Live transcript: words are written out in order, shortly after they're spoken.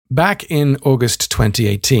Back in August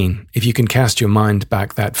 2018, if you can cast your mind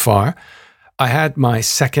back that far, I had my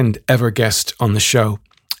second ever guest on the show,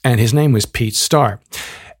 and his name was Pete Starr.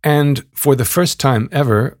 And for the first time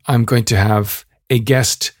ever, I'm going to have a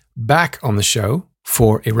guest back on the show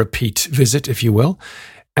for a repeat visit, if you will.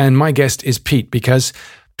 And my guest is Pete, because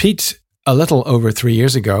Pete, a little over 3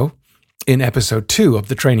 years ago, in episode 2 of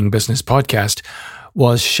the Training Business Podcast,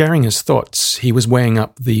 was sharing his thoughts. He was weighing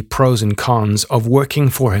up the pros and cons of working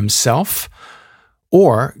for himself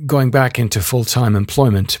or going back into full-time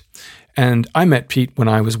employment. And I met Pete when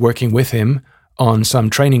I was working with him on some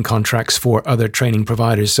training contracts for other training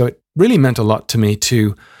providers. So it really meant a lot to me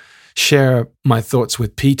to share my thoughts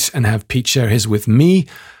with Pete and have Pete share his with me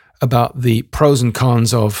about the pros and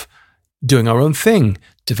cons of doing our own thing,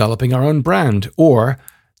 developing our own brand, or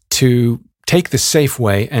to take the safe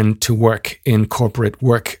way and to work in corporate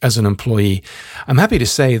work as an employee. I'm happy to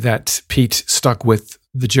say that Pete stuck with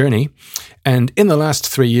the journey. And in the last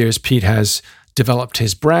 3 years, Pete has developed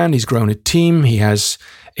his brand. He's grown a team. He has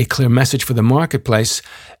a clear message for the marketplace.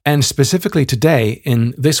 And specifically today,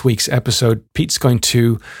 in this week's episode, Pete's going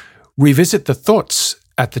to revisit the thoughts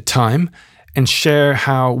at the time and share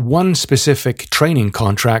how one specific training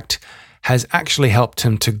contract has actually helped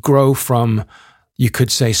him to grow from, you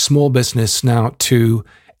could say, small business now to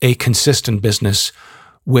a consistent business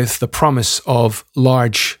with the promise of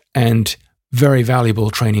large and very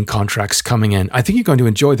valuable training contracts coming in. I think you're going to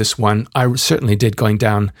enjoy this one. I certainly did, going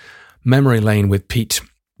down memory lane with Pete.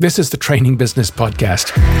 This is the Training Business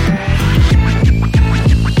Podcast.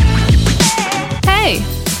 Hey,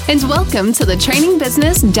 and welcome to the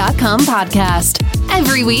trainingbusiness.com podcast.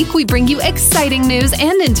 Every week, we bring you exciting news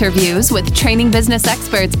and interviews with training business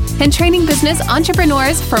experts and training business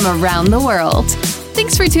entrepreneurs from around the world.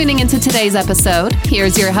 Thanks for tuning into today's episode.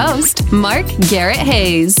 Here's your host, Mark Garrett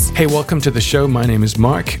Hayes. Hey, welcome to the show. My name is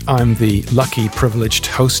Mark. I'm the lucky, privileged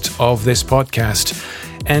host of this podcast.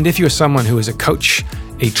 And if you're someone who is a coach,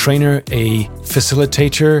 a trainer, a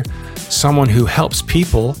facilitator, someone who helps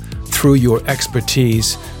people through your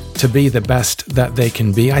expertise to be the best that they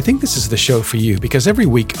can be, I think this is the show for you, because every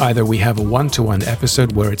week either we have a one-to-one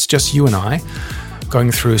episode where it's just you and I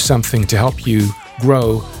going through something to help you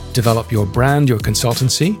grow, develop your brand, your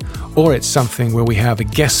consultancy, or it's something where we have a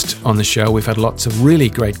guest on the show. We've had lots of really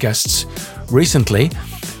great guests recently.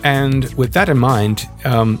 And with that in mind,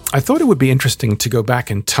 I thought it would be interesting to go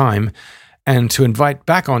back in time and to invite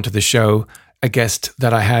back onto the show a guest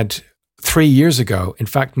that I had 3 years ago. In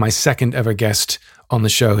fact, my second ever guest on the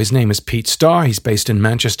show. His name is Pete Starr. He's based in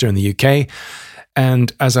Manchester in the UK.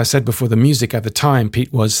 And as I said before the music, at the time,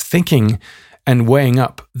 Pete was thinking and weighing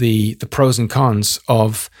up the pros and cons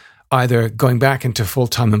of either going back into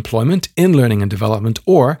full-time employment in learning and development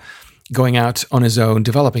or going out on his own,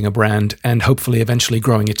 developing a brand, and hopefully eventually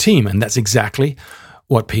growing a team. And that's exactly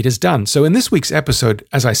what Pete has done. So in this week's episode,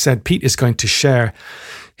 as I said, Pete is going to share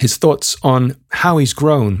his thoughts on how he's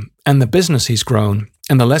grown and the business he's grown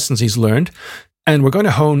and the lessons he's learned. And we're going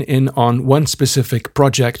to hone in on one specific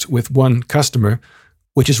project with one customer,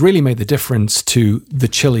 which has really made the difference to the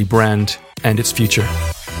Chili brand and its future.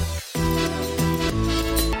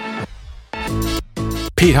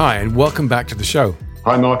 Pete, hi, and welcome back to the show.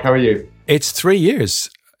 Hi, Mark. How are you? It's 3 years.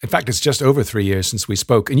 In fact, it's just over 3 years since we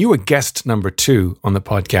spoke, and you were guest number 2 on the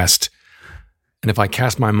podcast. And if I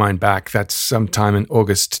cast my mind back, that's sometime in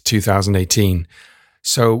August 2018.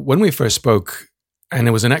 So when we first spoke, and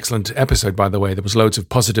it was an excellent episode, by the way, there was loads of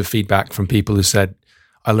positive feedback from people who said,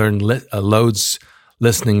 I learned loads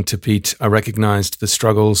listening to Pete. I recognized the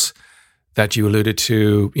struggles that you alluded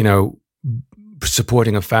to, you know,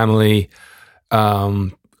 supporting a family,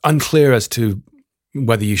 unclear as to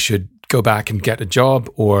whether you should go back and get a job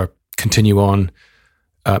or continue on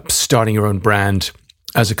starting your own brand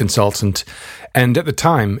as a consultant. And at the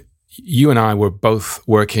time, you and I were both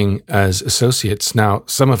working as associates. Now,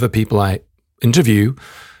 some of the people I interview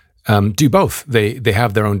do both. They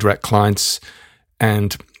have their own direct clients,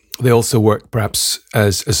 and they also work perhaps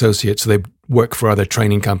as associates. So they work for other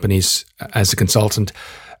training companies as a consultant.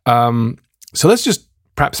 So let's just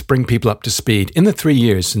perhaps bring people up to speed. In the 3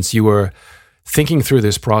 years since you were thinking through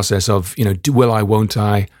this process of, you know, will I, won't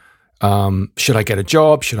I? Should I get a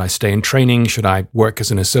job? Should I stay in training? Should I work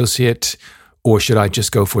as an associate? Or should I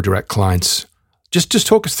just go for direct clients? Just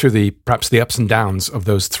talk us through perhaps the ups and downs of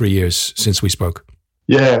those 3 years since we spoke.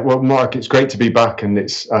 Yeah, well, Mark, it's great to be back, and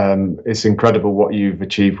it's incredible what you've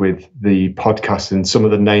achieved with the podcast and some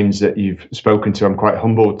of the names that you've spoken to. I'm quite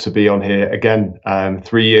humbled to be on here again.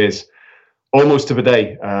 3 years, almost to the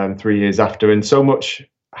day, 3 years after, and so much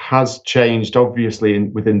has changed, obviously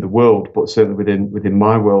within the world, but certainly within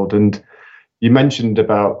my world. And you mentioned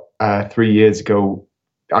about 3 years ago,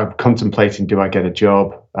 I'm contemplating, do I get a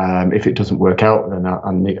job? If it doesn't work out, then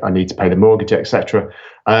I need to pay the mortgage, etc.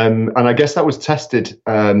 And I guess that was tested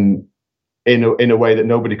in a way that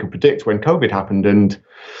nobody could predict when COVID happened. And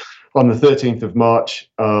on the 13th of March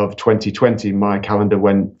of 2020, my calendar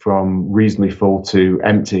went from reasonably full to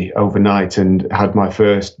empty overnight, and had my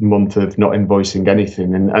first month of not invoicing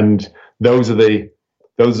anything. And those are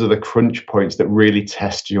the crunch points that really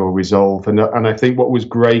test your resolve. And I think what was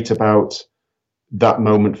great about that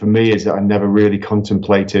moment for me is that I never really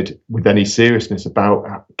contemplated with any seriousness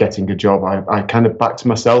about getting a job. I kind of backed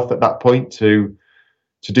myself at that point to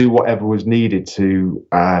do whatever was needed to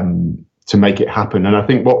make it happen. And I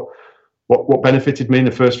think what benefited me in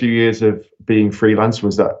the first few years of being freelance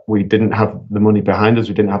was that we didn't have the money behind us.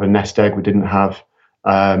 We didn't have a nest egg. We didn't have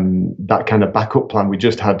that kind of backup plan. We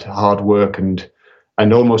just had hard work and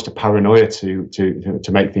almost a paranoia to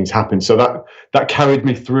make things happen. So that carried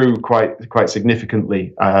me through quite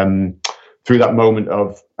significantly through that moment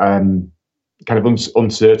of kind of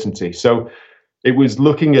uncertainty. So it was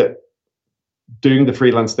looking at doing the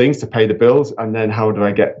freelance things to pay the bills, and then how do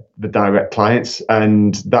I get the direct clients?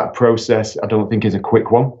 And that process, I don't think, is a quick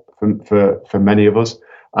one for many of us.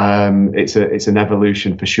 It's an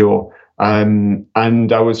evolution for sure. And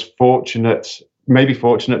I was fortunate, maybe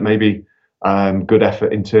good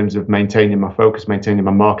effort in terms of maintaining my focus, maintaining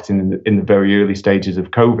my marketing in the very early stages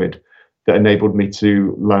of COVID, that enabled me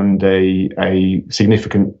to land a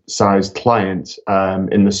significant sized client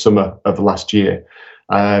in the summer of last year.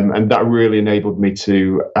 And that really enabled me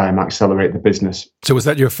to accelerate the business. So was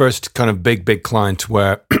that your first kind of big client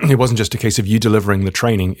where it wasn't just a case of you delivering the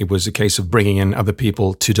training, it was a case of bringing in other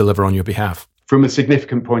people to deliver on your behalf? From a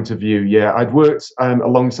significant point of view, yeah. I'd worked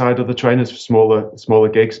alongside other trainers for smaller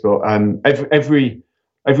gigs, but every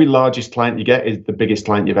largest client you get is the biggest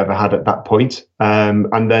client you've ever had at that point.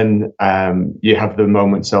 And then you have the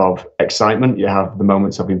moments of excitement, you have the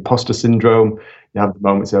moments of imposter syndrome, you have the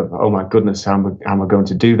moments of, oh my goodness, how am I going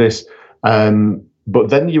to do this? But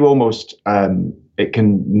then you almost, it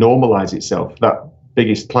can normalize itself. That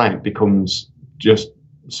biggest client becomes just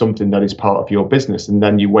something that is part of your business, and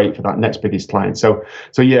then you wait for that next biggest client. So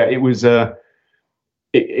yeah, it was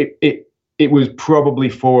it was probably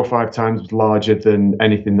 4 or 5 times larger than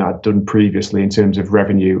anything that I'd done previously in terms of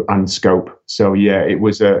revenue and scope. So yeah, it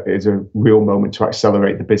was a real moment to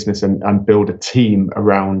accelerate the business and build a team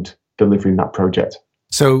around delivering that project.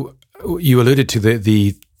 So you alluded to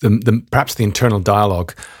the perhaps the internal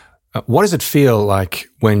dialogue. What does it feel like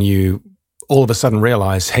when you all of a sudden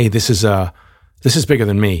realize, hey, this is bigger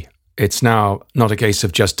than me? It's now not a case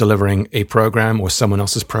of just delivering a program or someone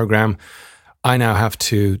else's program. I now have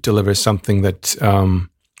to deliver something that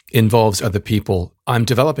involves other people. I'm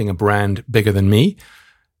developing a brand bigger than me,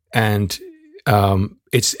 and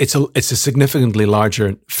it's a significantly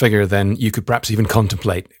larger figure than you could perhaps even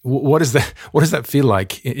contemplate. What does that feel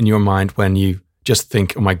like in your mind when you just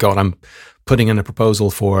think, oh my God, I'm putting in a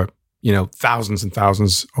proposal for thousands and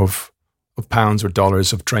thousands of pounds or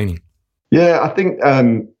dollars of training? Yeah, I think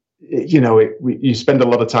you spend a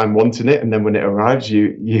lot of time wanting it, and then when it arrives,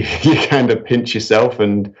 you kind of pinch yourself,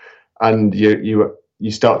 and you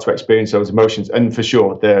start to experience those emotions. And for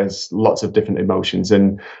sure, there's lots of different emotions.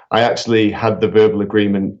 And I actually had the verbal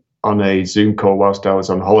agreement on a Zoom call whilst I was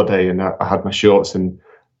on holiday, and I had my shorts and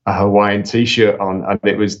a Hawaiian t-shirt on, and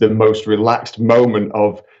it was the most relaxed moment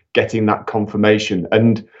of getting that confirmation.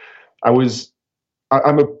 And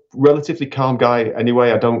I'm a relatively calm guy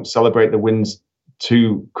anyway. I don't celebrate the wins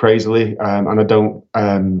too crazily, and I don't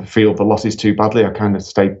feel the losses too badly. I kind of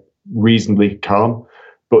stay reasonably calm,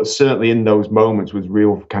 but certainly in those moments was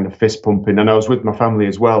real kind of fist pumping. And I was with my family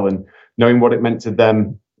as well, and knowing what it meant to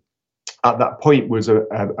them at that point was a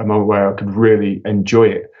moment where I could really enjoy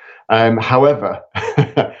it. However,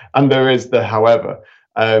 and there is the however,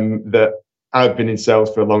 that I've been in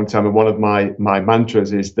sales for a long time, and one of my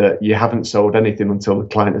mantras is that you haven't sold anything until the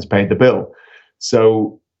client has paid the bill.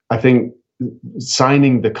 So I think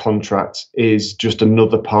signing the contract is just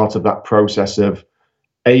another part of that process of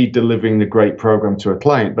delivering the great program to a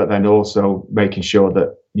client, but then also making sure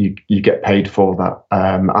that you get paid for that,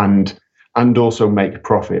 and also make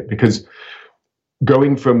profit. Because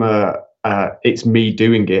going from it's me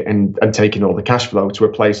doing it and taking all the cash flow to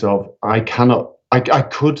a place of I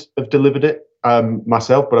could have delivered it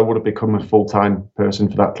myself, but I would have become a full-time person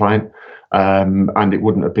for that client. And it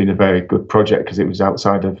wouldn't have been a very good project because it was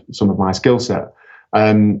outside of some of my skill set.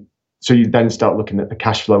 So you then start looking at the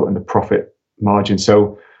cash flow and the profit margin.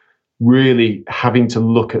 So really having to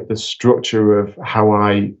look at the structure of how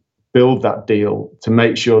I build that deal to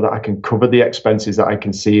make sure that I can cover the expenses that I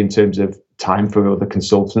can see in terms of time for other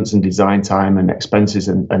consultants and design time and expenses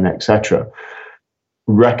and etc.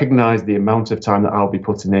 Recognize the amount of time that I'll be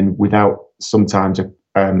putting in without sometimes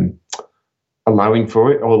allowing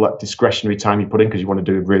for it, all that discretionary time you put in because you want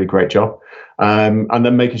to do a really great job, and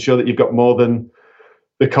then making sure that you've got more than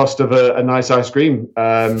the cost of a nice ice cream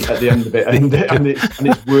at the end of it, and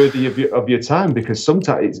it's worthy of your time, because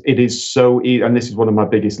sometimes it is so easy, and this is one of my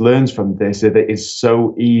biggest learns from this, that it is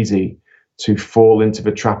so easy to fall into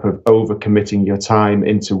the trap of overcommitting your time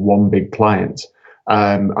into one big client,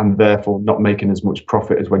 and therefore not making as much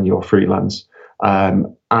profit as when you're freelance,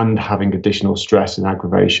 and having additional stress and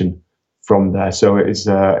aggravation from there. So it is,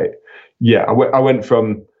 I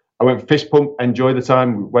went fist pump, enjoy the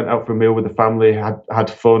time, went out for a meal with the family, had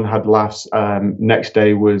fun, had laughs. Next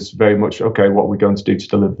day was very much, okay, what are we going to do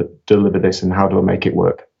to deliver this, and how do I make it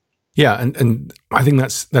work? Yeah, and I think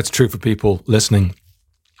that's true for people listening.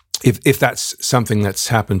 If that's something that's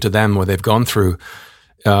happened to them or they've gone through,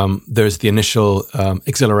 there's the initial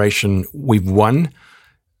exhilaration, we've won,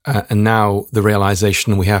 and now the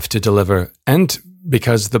realization we have to deliver. And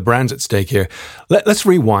because the brand's at stake here, let's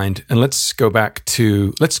rewind and let's go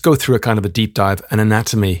through a kind of a deep dive, an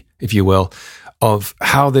anatomy, if you will, of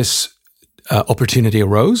how this opportunity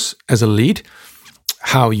arose as a lead,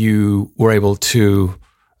 how you were able to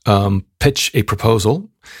pitch a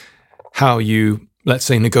proposal, how you, let's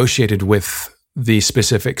say, negotiated with the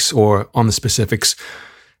specifics or on the specifics,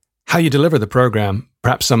 how you deliver the program,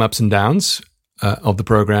 perhaps some ups and downs of the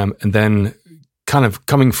program, and then kind of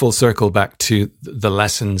coming full circle back to the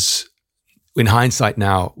lessons in hindsight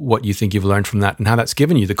now, what you think you've learned from that and how that's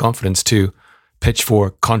given you the confidence to pitch for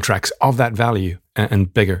contracts of that value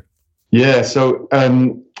and bigger. Yeah. So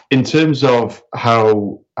in terms of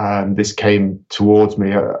how this came towards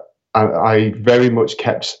me, I very much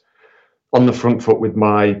kept on the front foot with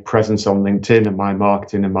my presence on LinkedIn and my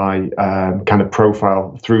marketing and my kind of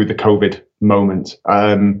profile through the COVID moment.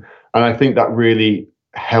 And I think that really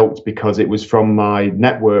helped, because it was from my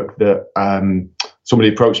network that somebody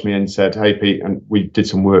approached me and said, "Hey, Pete," and we did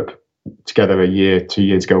some work together 2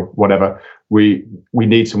 years ago, whatever. We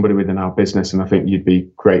need somebody within our business, and I think you'd be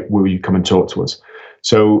great. Will you come and talk to us?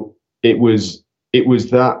 So it was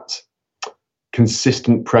that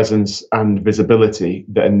consistent presence and visibility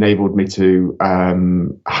that enabled me to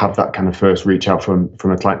have that kind of first reach out from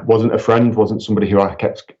a client. Wasn't a friend, wasn't somebody who I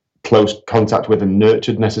kept close contact with and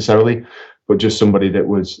nurtured necessarily, but just somebody that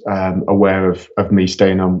was aware of me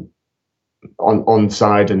staying on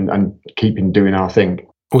side and keeping doing our thing.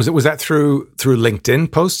 Was that through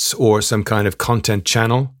LinkedIn posts or some kind of content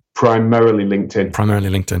channel? Primarily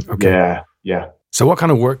LinkedIn. Okay. Yeah. So what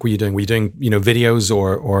kind of work were you doing? Were you doing, videos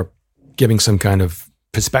or giving some kind of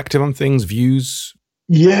perspective on things, views?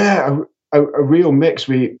 Yeah, a real mix.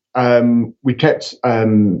 We kept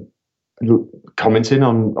commenting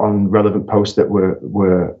on relevant posts that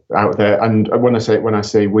were out there. And when I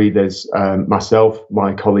say we, there's myself,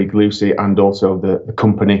 my colleague Lucy, and also the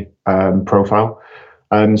company profile.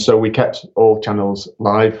 So we kept all channels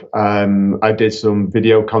live. I did some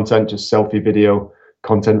video content, just selfie video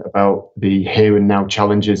content about the here and now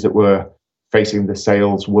challenges that were facing the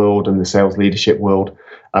sales world and the sales leadership world.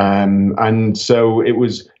 And so it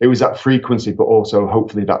was that frequency, but also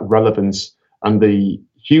hopefully that relevance and the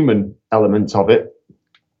human element of it.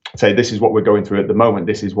 Say, this is what we're going through at the moment.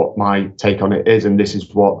 This is what my take on it is. And this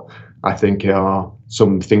is what I think are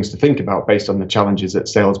some things to think about based on the challenges that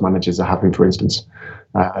sales managers are having, for instance.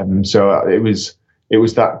 So it was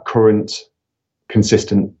that current,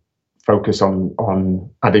 consistent focus on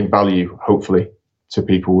adding value, hopefully, to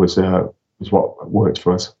people was what worked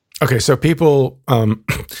for us. Okay, so people,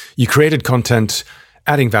 you created content,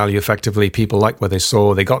 adding value effectively. People liked what they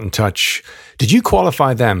saw. They got in touch. Did you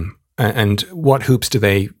qualify them? And what hoops do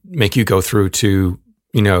they make you go through to,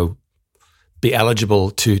 be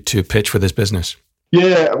eligible to pitch for this business?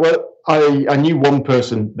 Yeah, well, I knew one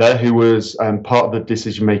person there who was part of the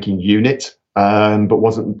decision-making unit, but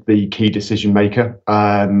wasn't the key decision maker.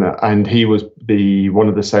 And he was one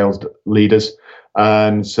of the sales leaders.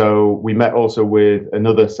 So we met also with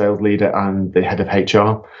another sales leader and the head of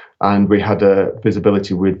HR, and we had a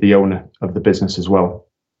visibility with the owner of the business as well.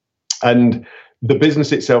 And the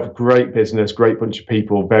business itself, great business, great bunch of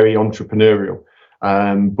people, very entrepreneurial.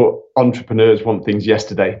 But entrepreneurs want things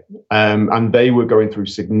yesterday, and they were going through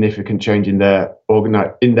significant change in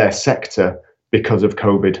their sector because of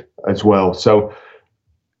COVID as well. So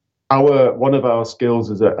one of our skills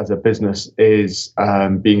as a business is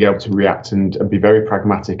being able to react and be very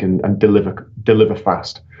pragmatic and deliver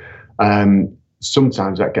fast.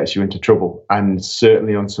 sometimes that gets you into trouble. And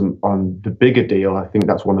certainly on the bigger deal, I think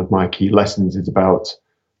that's one of my key lessons, is about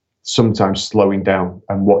sometimes slowing down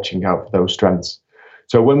and watching out for those strengths.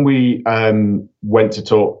 So when we went to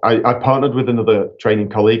talk, I partnered with another training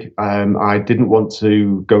colleague. I didn't want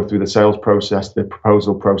to go through the sales process, the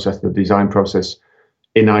proposal process, the design process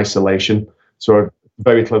in isolation. So I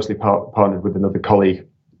very closely partnered with another colleague.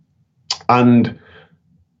 And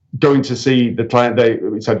going to see the client, they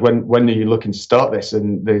said, when are you looking to start this?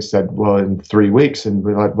 And they said, well, in 3 weeks. And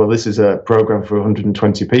we're like, well, this is a program for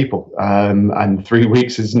 120 people. And 3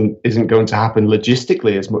 weeks isn't going to happen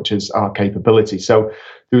logistically as much as our capability. So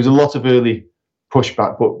there was a lot of early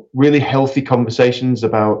pushback, but really healthy conversations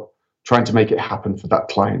about trying to make it happen for that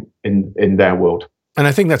client in their world. And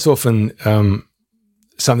I think that's often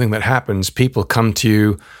something that happens. People come to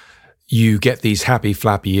you, you get these happy,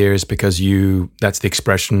 flappy ears because that's the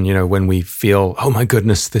expression, when we feel, oh my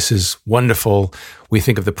goodness, this is wonderful. We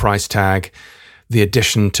think of the price tag, the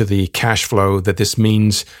addition to the cash flow that this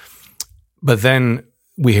means. But then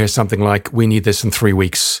we hear something like, we need this in 3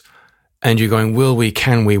 weeks. And you're going, will we,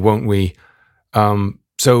 can we, won't we?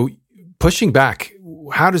 So pushing back,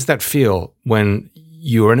 how does that feel when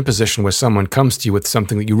you're in a position where someone comes to you with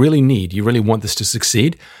something that you really need, you really want this to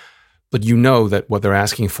succeed, but you know that what they're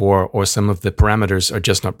asking for or some of the parameters are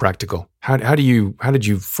just not practical? How did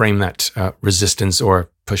you frame that resistance or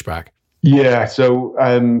pushback? Yeah, so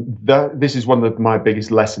this is one of my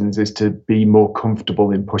biggest lessons, is to be more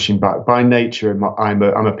comfortable in pushing back. By nature, I'm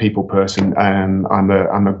a people person. I'm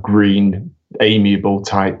a green, amiable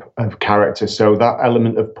type of character. So that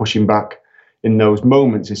element of pushing back in those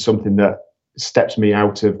moments is something that steps me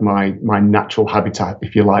out of my natural habitat,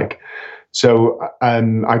 if you like. So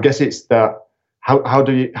I guess it's that how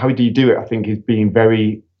do you do it? I think is being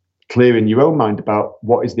very clear in your own mind about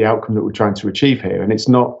what is the outcome that we're trying to achieve here. And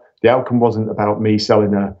the outcome wasn't about me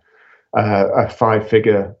selling a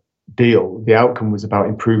 5-figure deal. The outcome was about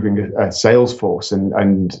improving a sales force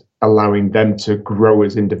and allowing them to grow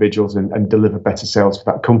as individuals and deliver better sales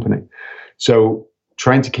for that company. So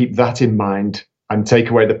trying to keep that in mind and take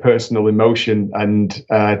away the personal emotion and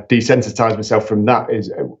desensitize myself from that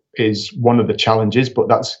is one of the challenges. But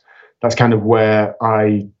that's kind of where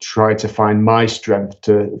I try to find my strength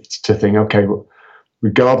to think, okay,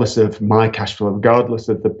 regardless of my cash flow, regardless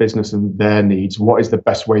of the business and their needs, what is the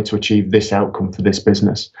best way to achieve this outcome for this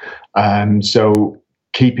business? So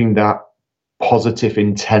keeping that positive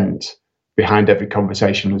intent behind every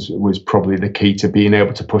conversation was probably the key to being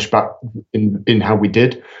able to push back in how we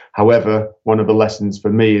did. However, one of the lessons for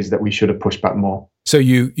me is that we should have pushed back more. So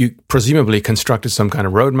you presumably constructed some kind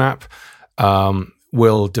of roadmap.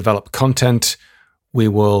 We'll develop content. We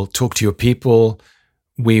will talk to your people.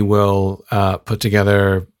 We will put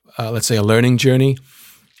together, let's say, a learning journey,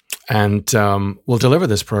 and we'll deliver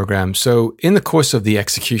this program. So in the course of the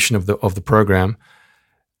execution of the program,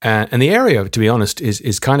 and the area, to be honest,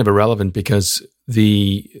 is kind of irrelevant, because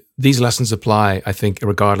these lessons apply, I think,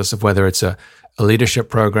 regardless of whether it's a leadership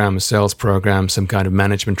program, a sales program, some kind of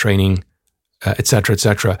management training, et cetera, et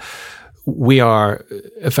cetera. We are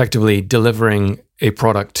effectively delivering a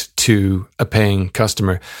product to a paying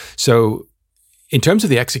customer. So in terms of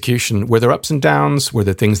the execution, were there ups and downs? Were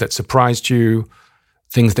there things that surprised you,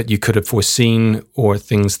 things that you could have foreseen, or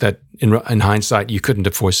things that in hindsight you couldn't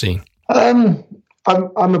have foreseen? I'm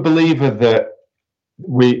a believer that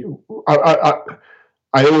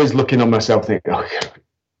I always look in on myself and think, oh,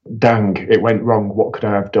 dang, it went wrong. What could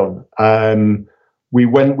I have done? We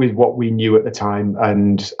went with what we knew at the time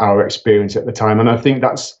and our experience at the time. And I think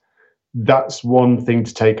that's one thing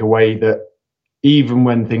to take away, that even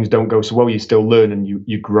when things don't go so well, you still learn and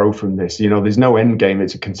you grow from this. There's no end game.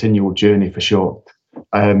 It's a continual journey for sure.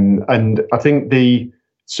 And I think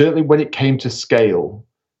certainly when it came to scale,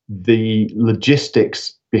 the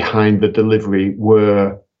logistics behind the delivery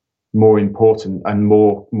were more important and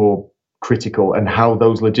more critical, and how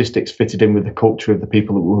those logistics fitted in with the culture of the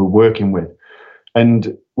people that we were working with.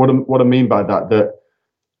 And what I mean by that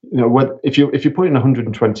if you're putting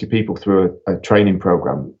 120 people through a training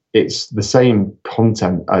program, it's the same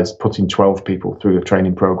content as putting 12 people through a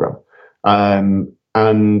training program.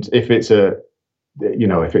 And if it's a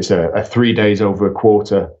 3 days over a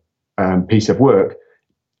quarter piece of work,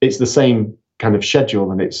 it's the same kind of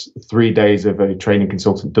schedule, and it's 3 days of a training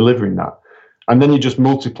consultant delivering that. And then you're just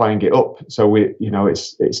multiplying it up. So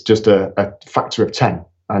it's just a factor of 10,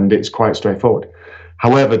 and it's quite straightforward.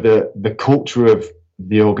 However, the culture of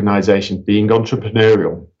the organization being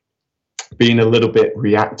entrepreneurial, being a little bit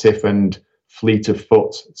reactive and fleet of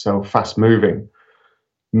foot, so fast moving,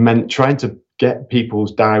 meant trying to get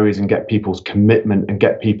people's diaries and get people's commitment and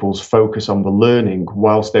get people's focus on the learning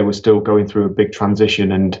whilst they were still going through a big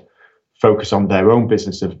transition and focus on their own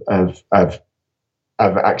business of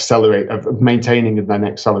maintaining and then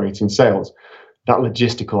accelerating sales. That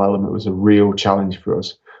logistical element was a real challenge for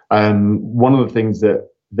us. One of the things that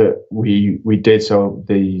we did, so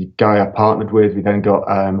the guy I partnered with, we then got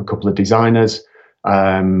a couple of designers,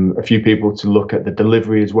 a few people to look at the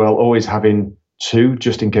delivery as well, always having two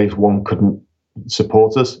just in case one couldn't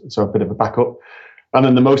support us, so a bit of a backup. And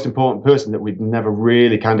then the most important person that we'd never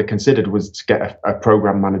really kind of considered was to get a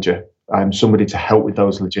program manager, somebody to help with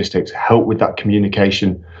those logistics, help with that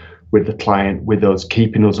communication with the client, with us,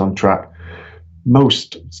 keeping us on track.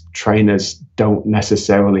 Most trainers don't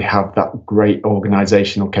necessarily have that great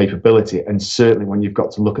organizational capability, and certainly when you've got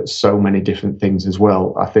to look at so many different things as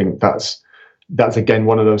well, I think that's again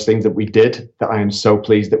one of those things that we did that I am so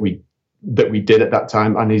pleased that we did at that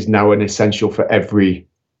time, and is now an essential for every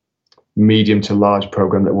medium to large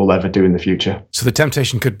program that we'll ever do in the future. So the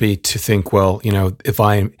temptation could be to think, well, if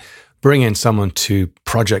I bring in someone to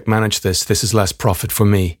project manage this is less profit for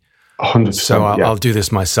me. 100%, so I'll do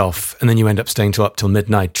this myself. And then you end up staying up till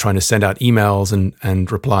midnight trying to send out emails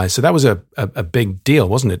and replies. So that was a big deal,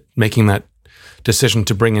 wasn't it? Making that decision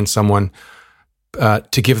to bring in someone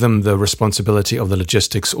to give them the responsibility of the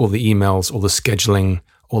logistics, all the emails, all the scheduling,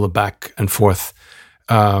 all the back and forth.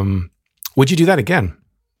 Would you do that again?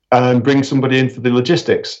 Bring somebody in for the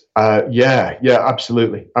logistics? Yeah,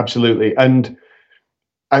 absolutely. And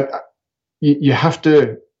you have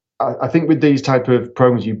to, I think with these type of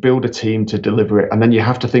programs, you build a team to deliver it, and then you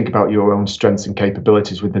have to think about your own strengths and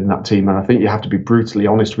capabilities within that team. And I think you have to be brutally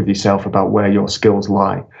honest with yourself about where your skills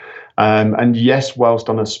lie. And yes, whilst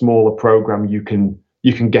on a smaller program, you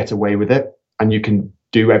can get away with it, and you can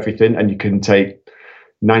do everything, and you can take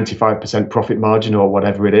 95% profit margin or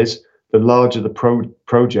whatever it is. The larger the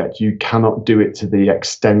project, you cannot do it to the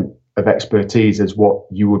extent of expertise as what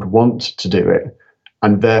you would want to do it.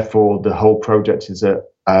 And therefore, the whole project is at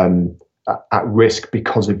risk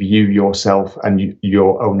because of you, yourself, and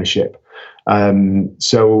your ownership.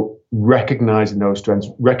 So recognizing those strengths,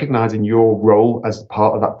 recognizing your role as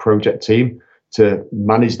part of that project team to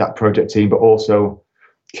manage that project team, but also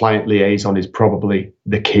client liaison is probably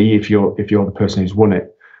the key if you're the person who's won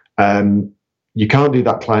it. You can't do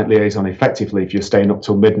that client liaison effectively if you're staying up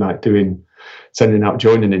till midnight sending out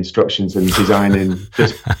joining instructions and designing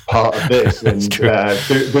this part of this and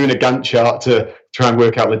doing a Gantt chart to try and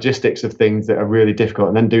work out logistics of things that are really difficult,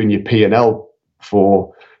 and then doing your P&L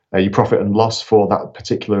for your profit and loss for that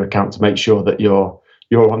particular account to make sure that you're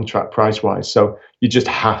on track price-wise. So you just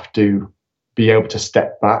have to be able to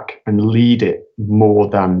step back and lead it more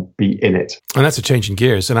than be in it. And that's a change in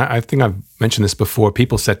gears. And I think I've mentioned this before.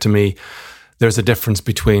 People said to me, there's a difference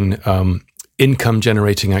between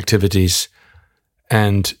income-generating activities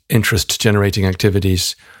and interest-generating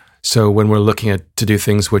activities. So when we're looking to do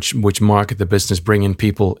things which market the business, bring in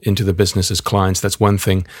people into the business as clients, that's one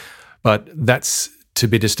thing. But that's to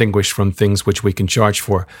be distinguished from things which we can charge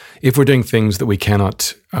for. If we're doing things that we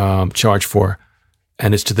cannot charge for,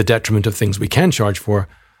 and it's to the detriment of things we can charge for,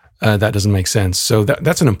 that doesn't make sense. So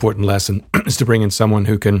that's an important lesson, is to bring in someone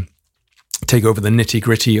who can take over the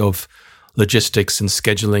nitty-gritty of logistics and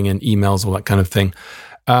scheduling and emails, all that kind of thing.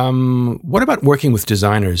 What about working with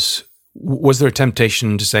designers? Was there a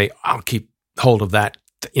temptation to say, I'll keep hold of that,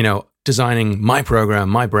 designing my program,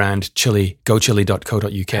 my brand, Chili,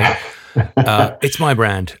 gochili.co.uk. It's my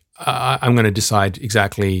brand. I'm going to decide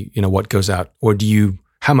exactly, what goes out. Or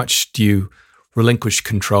how much do you relinquish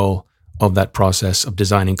control of that process of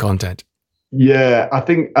designing content? Yeah, I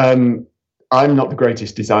think I'm not the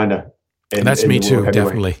greatest designer. That's me too, anyway.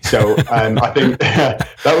 Definitely. So I think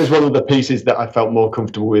that was one of the pieces that I felt more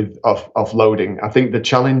comfortable with offloading. I think the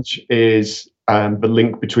challenge is the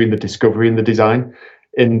link between the discovery and the design,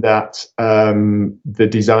 in that the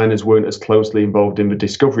designers weren't as closely involved in the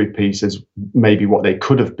discovery piece as maybe what they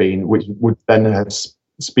could have been, which would then have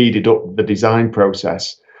speeded up the design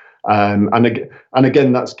process. And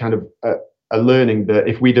again, that's kind of a learning that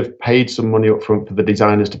if we'd have paid some money up front for the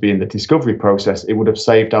designers to be in the discovery process, it would have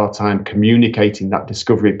saved our time communicating that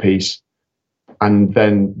discovery piece. And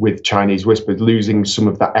then with Chinese Whispers, losing some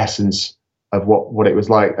of that essence of what it was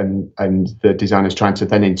like, and the designers trying to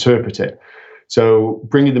then interpret it. So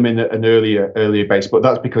bringing them in at an earlier base, but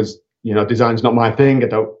that's because, design's not my thing. I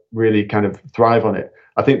don't really kind of thrive on it.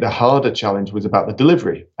 I think the harder challenge was about the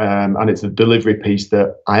delivery. And it's the delivery piece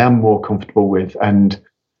that I am more comfortable with. And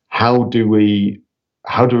how do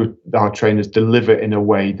our trainers deliver in a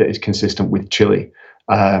way that is consistent with Chili?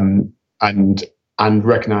 And and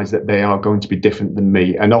recognize that they are going to be different than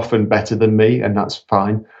me and often better than me, and that's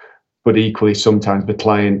fine. But equally, sometimes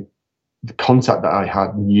the contact that I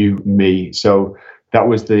had knew me. So that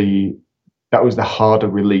was the harder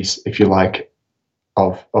release, if you like,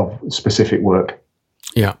 of specific work.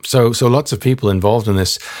 Yeah. So lots of people involved in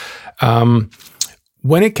this.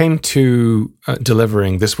 When it came to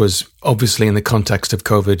delivering, this was obviously in the context of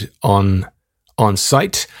COVID on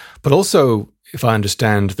site, but also, if I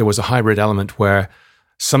understand, there was a hybrid element where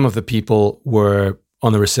some of the people were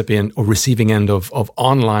on the recipient or receiving end of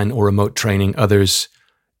online or remote training, others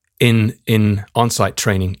in on-site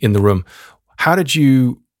training in the room. How did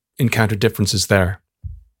you encounter differences there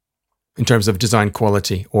in terms of design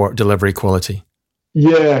quality or delivery quality?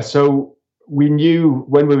 Yeah, so we knew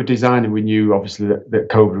when we were designing, we knew obviously that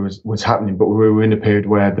COVID was happening, but we were in a period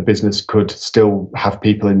where the business could still have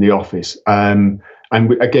people in the office. And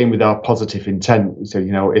again, with our positive intent, we said,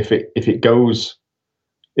 if it goes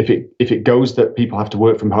that people have to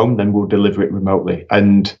work from home, then we'll deliver it remotely.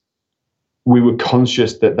 And we were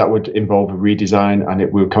conscious that would involve a redesign, and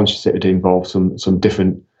we were conscious that it would involve some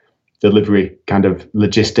different delivery kind of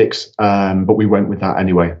logistics. But we went with that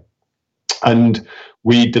anyway. And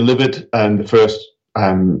we delivered the first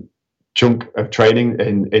chunk of training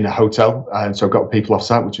in a hotel. And so got people off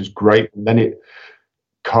site, which was great. And then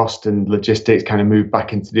cost and logistics kind of moved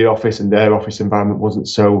back into the office, and their office environment wasn't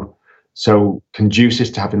so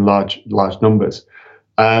conducive to having large numbers.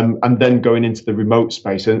 And then going into the remote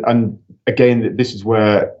space. And again, this is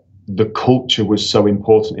where the culture was so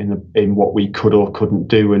important in what we could or couldn't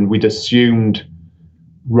do. And we'd assumed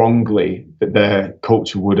wrongly that their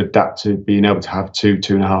culture would adapt to being able to have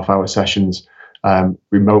 2.5 hour sessions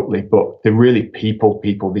remotely. But they're really people,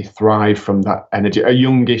 they thrive from that energy. A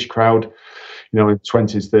youngish crowd, in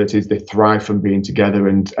 20s, 30s, they thrive from being together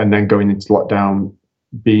and then going into lockdown,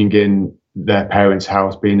 being in their parents'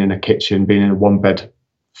 house, being in a kitchen, being in a one-bed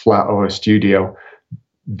flat or a studio.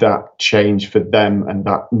 That change for them and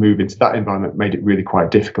that move into that environment made it really quite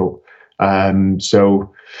difficult.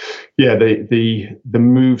 So yeah, the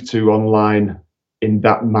move to online in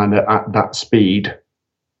that manner at that speed,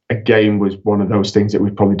 again, was one of those things that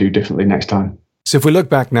we'd probably do differently next time. So if we look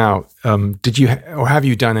back now, did you or have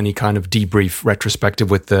you done any kind of debrief retrospective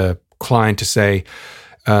with the client to say,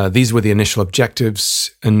 these were the initial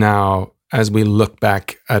objectives, and now as we look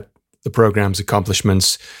back at the program's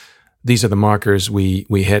accomplishments, these are the markers we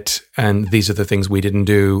hit, and these are the things we didn't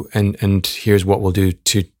do, and here's what we'll do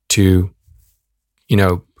to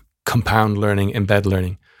compound learning, embed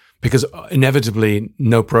learning, because inevitably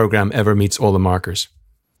no program ever meets all the markers.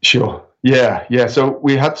 Sure. Yeah. So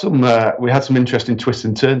we had some interesting twists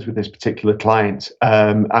and turns with this particular client,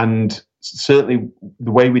 and certainly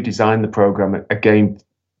the way we designed the program, again,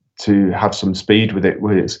 to have some speed with it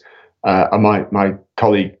was. My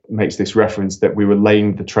colleague makes this reference that we were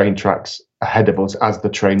laying the train tracks ahead of us as the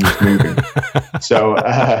train was moving. So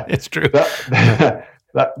it's true.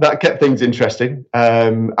 That kept things interesting.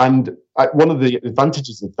 And one of the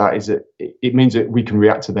advantages of that is that it means that we can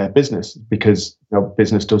react to their business, because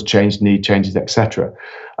business does change, need changes, etc.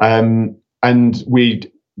 And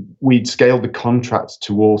we'd scaled the contracts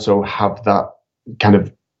to also have that kind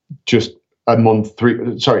of just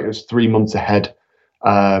it was 3 months ahead.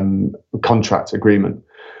 Contract agreement.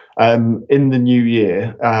 In the new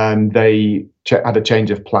year, they had a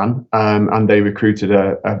change of plan, and they recruited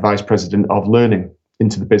a vice president of learning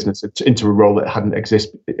into the business, into a role that hadn't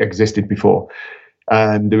existed before.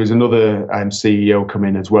 There was another CEO come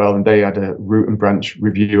in as well, and they had a root and branch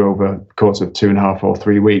review over the course of 2.5 or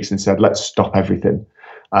 3 weeks and said, let's stop everything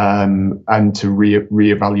and to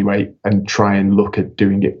reevaluate and try and look at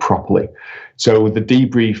doing it properly. So the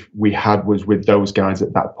debrief we had was with those guys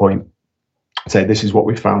at that point, say, this is what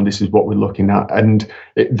we found, this is what we're looking at. And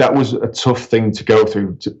that was a tough thing to go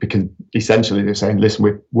through, because essentially they're saying,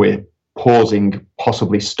 listen, we're pausing,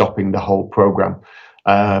 possibly stopping the whole program,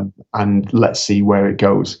 and let's see where it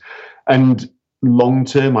goes. And long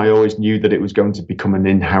term, I always knew that it was going to become an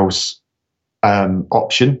in-house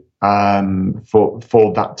option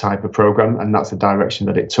for that type of program, and that's the direction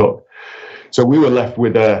that it took. So we were left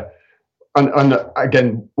with and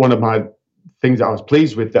again, one of my things that I was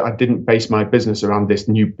pleased with, that I didn't base my business around this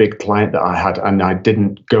new big client that I had, and I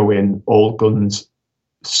didn't go in all guns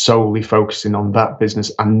solely focusing on that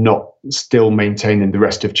business and not still maintaining the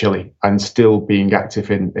rest of Chile and still being active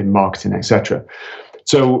in marketing, etc.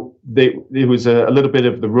 So there was a little bit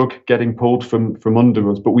of the rug getting pulled from under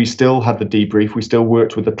us, but we still had the debrief. We still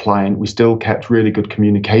worked with the client. We still kept really good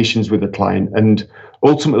communications with the client, and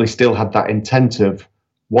ultimately still had that intent of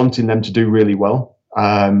wanting them to do really well.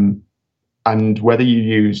 And whether you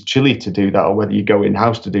use Chili to do that, or whether you go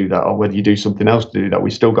in-house to do that, or whether you do something else to do that, we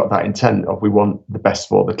still got that intent of we want the best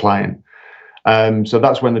for the client. So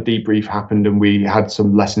that's when the debrief happened, and we had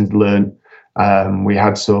some lessons learned. We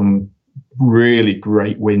had some really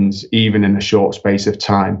great wins, even in a short space of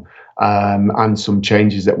time, and some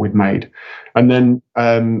changes that we'd made. And then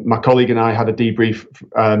my colleague and I had a debrief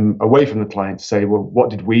away from the client to say, well, what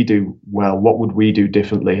did we do well? What would we do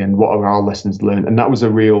differently? And what are our lessons learned? And that was a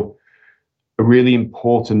really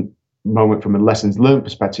important moment from a lessons learned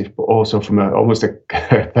perspective, but also from almost a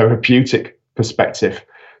therapeutic perspective,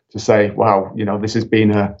 to say, wow, this has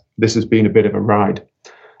been a bit of a ride.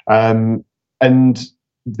 And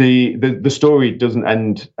the story doesn't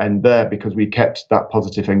end there, because we kept that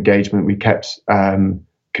positive engagement. We kept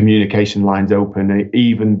communication lines open,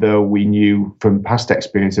 even though we knew from past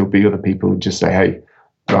experience there would be other people who just say, hey,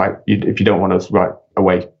 right, if you don't want us, right,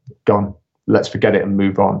 away, gone, let's forget it and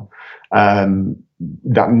move on.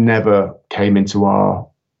 That never came into our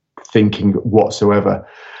thinking whatsoever.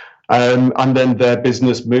 And then their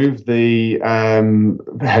business moved. The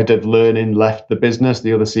head of learning left the business.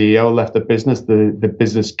 The other CEO left the business. The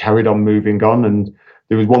business carried on moving on. And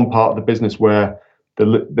there was one part of the business where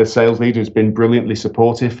the sales leader has been brilliantly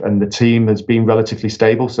supportive, and the team has been relatively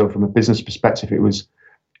stable. So from a business perspective, it was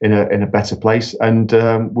in a better place. And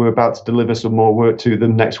we're about to deliver some more work to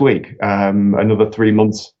them next week. Another 3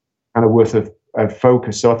 months kind of worth of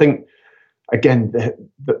focus. So I think, again,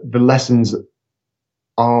 the lessons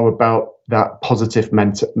are about that positive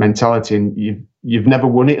mentality, and you've never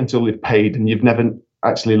won it until you've paid, and you've never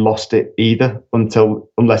actually lost it either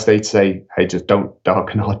unless they say, hey, just don't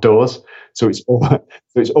darken our doors. So it's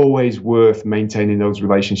always worth maintaining those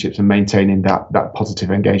relationships and maintaining that positive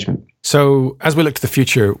engagement. So as we look to the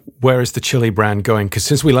future, where is the Chili brand going? Because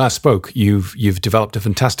since we last spoke, you've developed a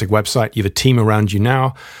fantastic website. You have a team around you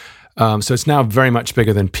now. So it's now very much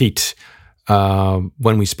bigger than Pete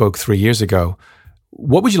when we spoke 3 years ago.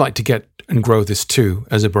 What would you like to get and grow this to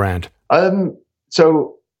as a brand?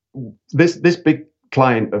 So this big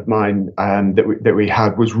client of mine that we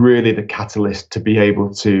had was really the catalyst to be able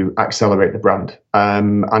to accelerate the brand.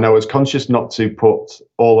 And I was conscious not to put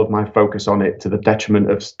all of my focus on it to the detriment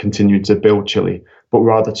of continuing to build Chili, but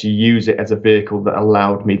rather to use it as a vehicle that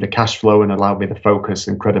allowed me the cash flow and allowed me the focus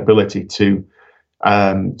and credibility to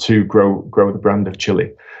grow the brand of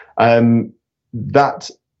Chili.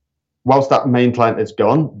 Whilst that main client is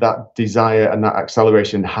gone, that desire and that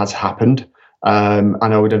acceleration has happened. And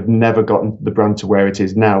I would have never gotten the brand to where it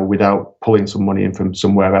is now without pulling some money in from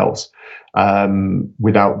somewhere else,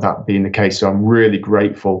 without that being the case. So I'm really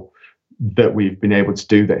grateful that we've been able to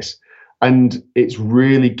do this. And it's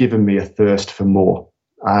really given me a thirst for more.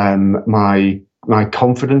 My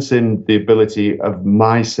confidence in the ability of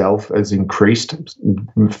myself has increased,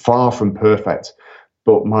 far from perfect.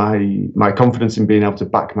 But my confidence in being able to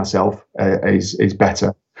back myself is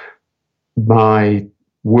better. My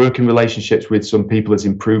working relationships with some people has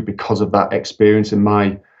improved because of that experience, and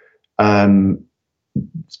my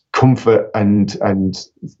comfort and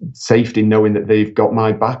safety knowing that they've got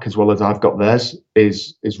my back as well as I've got theirs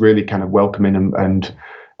is really kind of welcoming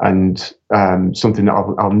and something that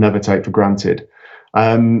I'll never take for granted.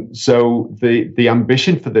 So the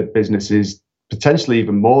ambition for the business is potentially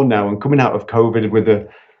even more now, and coming out of COVID with a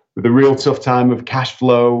real tough time of cash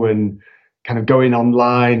flow and kind of going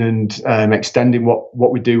online and extending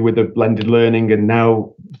what we do with the blended learning, and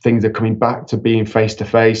now things are coming back to being face to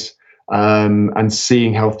face and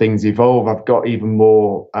seeing how things evolve. I've got even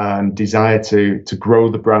more desire to grow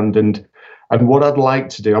the brand, and what I'd like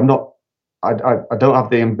to do. I don't have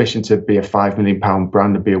the ambition to be a £5 million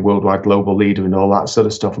brand and be a worldwide global leader and all that sort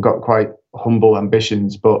of stuff. I've got quite humble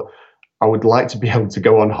ambitions, but I would like to be able to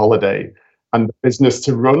go on holiday and the business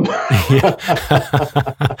to run.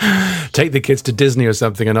 Take the kids to Disney or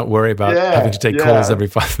something and not worry about having to take calls every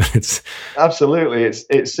 5 minutes. Absolutely.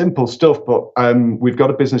 It's simple stuff, but we've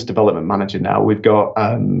got a business development manager now. We've got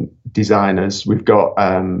designers, we've got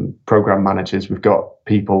program managers, we've got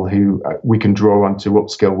people who we can draw on to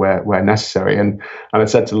upskill where necessary. And I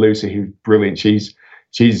said to Lucy, who's brilliant, she's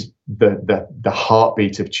the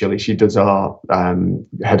heartbeat of Chili. She does our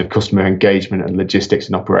head of customer engagement and logistics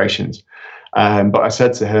and operations. But I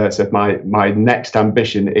said to her, my next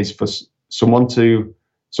ambition is for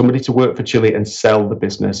somebody to work for Chili and sell the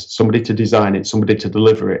business, somebody to design it, somebody to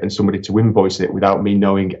deliver it, and somebody to invoice it without me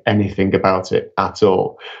knowing anything about it at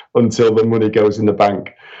all until the money goes in the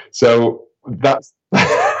bank. So that's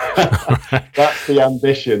that's the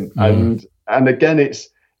ambition. And again,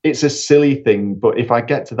 it's a silly thing, but if I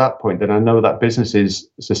get to that point, then I know that business is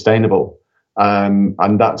sustainable.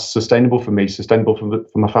 And that's sustainable for me, sustainable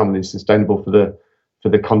for my family, sustainable for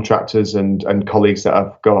the contractors and colleagues that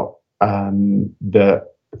I've got. That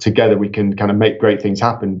together we can kind of make great things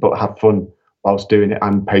happen, but have fun whilst doing it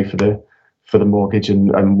and pay for the mortgage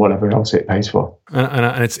and whatever else it pays for.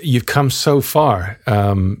 And it's you've come so far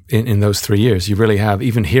in those 3 years. You really have.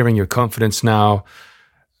 Even hearing your confidence now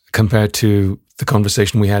compared to the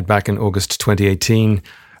conversation we had back in August 2018,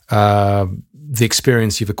 the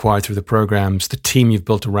experience you've acquired through the programs, the team you've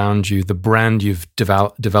built around you, the brand you've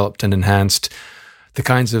developed and enhanced, the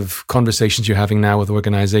kinds of conversations you're having now with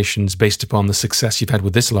organizations based upon the success you've had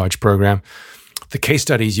with this large program, the case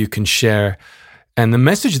studies you can share, and the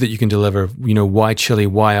message that you can deliver, why Chile,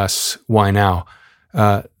 why us, why now?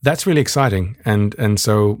 That's really exciting. And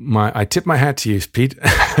so I tip my hat to you, Pete.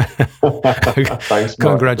 Thanks, Mark.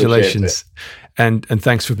 Congratulations. And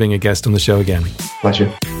thanks for being a guest on the show again. Pleasure.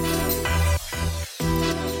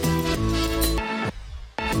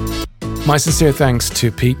 My sincere thanks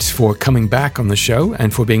to Pete for coming back on the show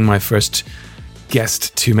and for being my first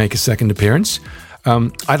guest to make a second appearance.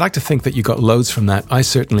 I'd like to think that you got loads from that. I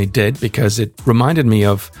certainly did, because it reminded me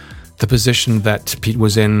of the position that Pete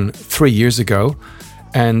was in 3 years ago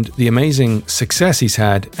and the amazing success he's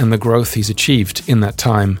had and the growth he's achieved in that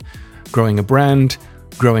time, growing a brand,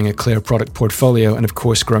 growing a clear product portfolio, and of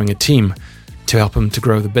course, growing a team to help him to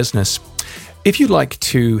grow the business. If you'd like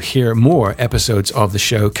to hear more episodes of the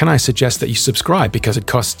show, can I suggest that you subscribe, because it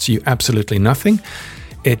costs you absolutely nothing.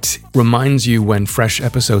 It reminds you when fresh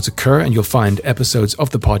episodes occur, and you'll find episodes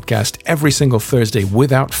of the podcast every single Thursday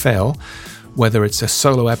without fail, whether it's a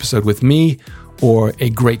solo episode with me or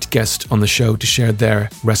a great guest on the show to share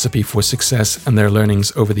their recipe for success and their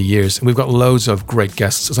learnings over the years. And we've got loads of great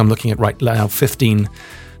guests, as I'm looking at right now, 15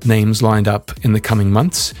 names lined up in the coming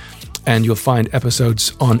months. And you'll find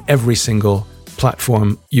episodes on every single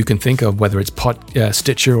platform you can think of, whether it's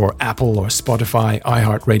Stitcher or Apple or Spotify,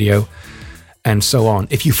 iHeartRadio, and so on.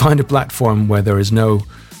 If you find a platform where there is no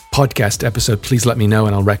podcast episode, please let me know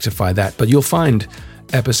and I'll rectify that. But you'll find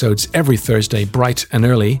episodes every Thursday, bright and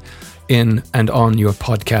early, in and on your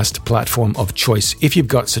podcast platform of choice. If you've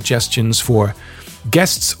got suggestions for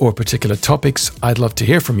guests or particular topics, I'd love to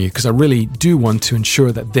hear from you, because I really do want to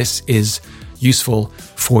ensure that this is useful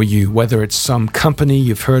for you, whether it's some company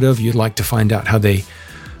you've heard of, you'd like to find out how they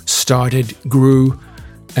started, grew,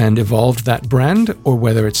 and evolved that brand, or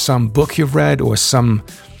whether it's some book you've read or some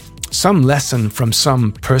lesson from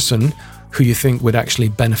some person who you think would actually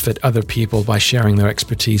benefit other people by sharing their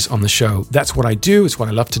expertise on the show. That's what I do. It's what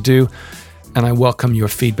I love to do. And I welcome your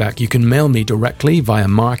feedback. You can mail me directly via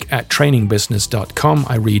mark@trainingbusiness.com.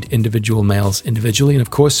 I read individual mails individually and,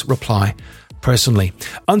 of course, reply personally.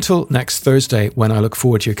 Until next Thursday, when I look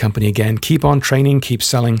forward to your company again, keep on training, keep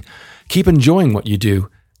selling, keep enjoying what you do.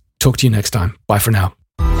 Talk to you next time. Bye for now.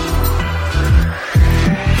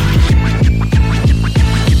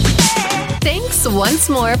 Thanks once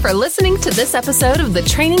more for listening to this episode of the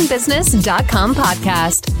trainingbusiness.com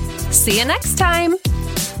podcast. See you next time.